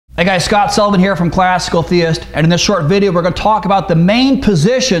Hey guys, Scott Sullivan here from Classical Theist, and in this short video we're going to talk about the main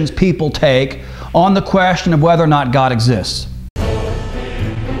positions people take on the question of whether or not God exists.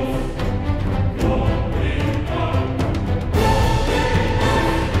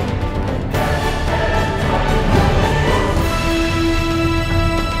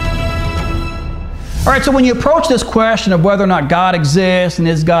 Alright, so when you approach this question of whether or not God exists and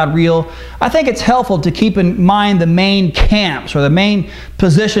is God real, I think it's helpful to keep in mind the main camps or the main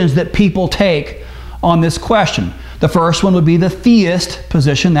positions that people take on this question. The first one would be the theist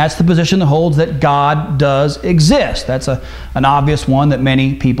position. That's the position that holds that God does exist. That's an obvious one that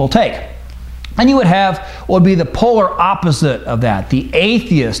many people take. And you would have what would be the polar opposite of that, the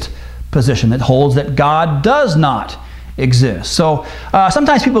atheist position that holds that God does not exist. So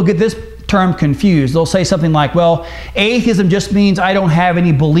sometimes people get this term confused. They'll say something like, well, atheism just means I don't have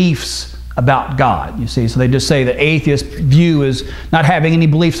any beliefs about God. You see, so they just say that atheist view is not having any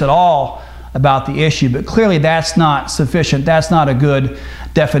beliefs at all about the issue, but clearly that's not sufficient. That's not a good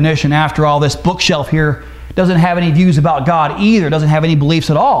definition. After all, this bookshelf here doesn't have any views about God either. It doesn't have any beliefs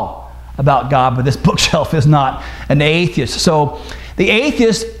at all about God, but this bookshelf is not an atheist. So the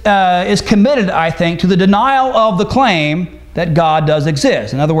atheist is committed, I think, to the denial of the claim that God does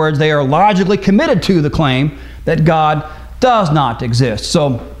exist. In other words, they are logically committed to the claim that God does not exist.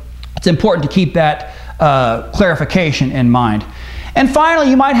 So it's important to keep that clarification in mind. And finally,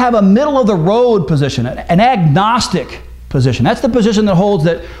 you might have a middle-of-the-road position, an agnostic position. That's the position that holds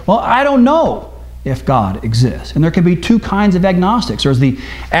that, well, I don't know if God exists. And there can be two kinds of agnostics. There's the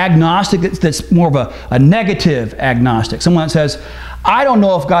agnostic that's more of a negative agnostic, someone that says, I don't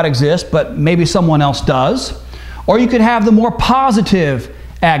know if God exists, but maybe someone else does. Or you could have the more positive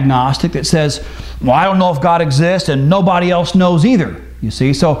agnostic that says, well, I don't know if God exists and nobody else knows either. You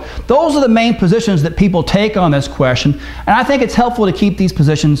see, so those are the main positions that people take on this question, and I think it's helpful to keep these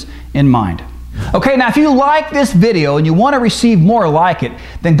positions in mind. Okay, now if you like this video and you want to receive more like it,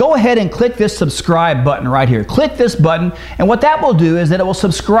 then go ahead and click this subscribe button right here. Click this button, and what that will do is that it will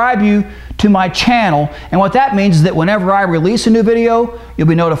subscribe you to my channel, and what that means is that whenever I release a new video, you'll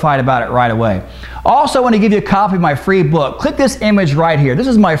be notified about it right away. Also, I want to give you a copy of my free book. Click this image right here. This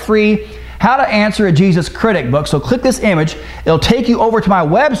is my free How to Answer a Jesus Critic book. So click this image. It'll take you over to my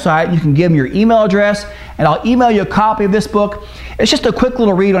website. You can give me your email address, and I'll email you a copy of this book. It's just a quick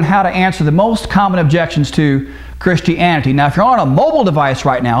little read on how to answer the most common objections to Christianity. Now, if you're on a mobile device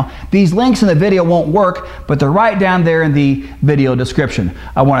right now, these links in the video won't work, but they're right down there in the video description.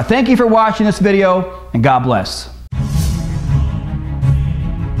 I want to thank you for watching this video, and God bless.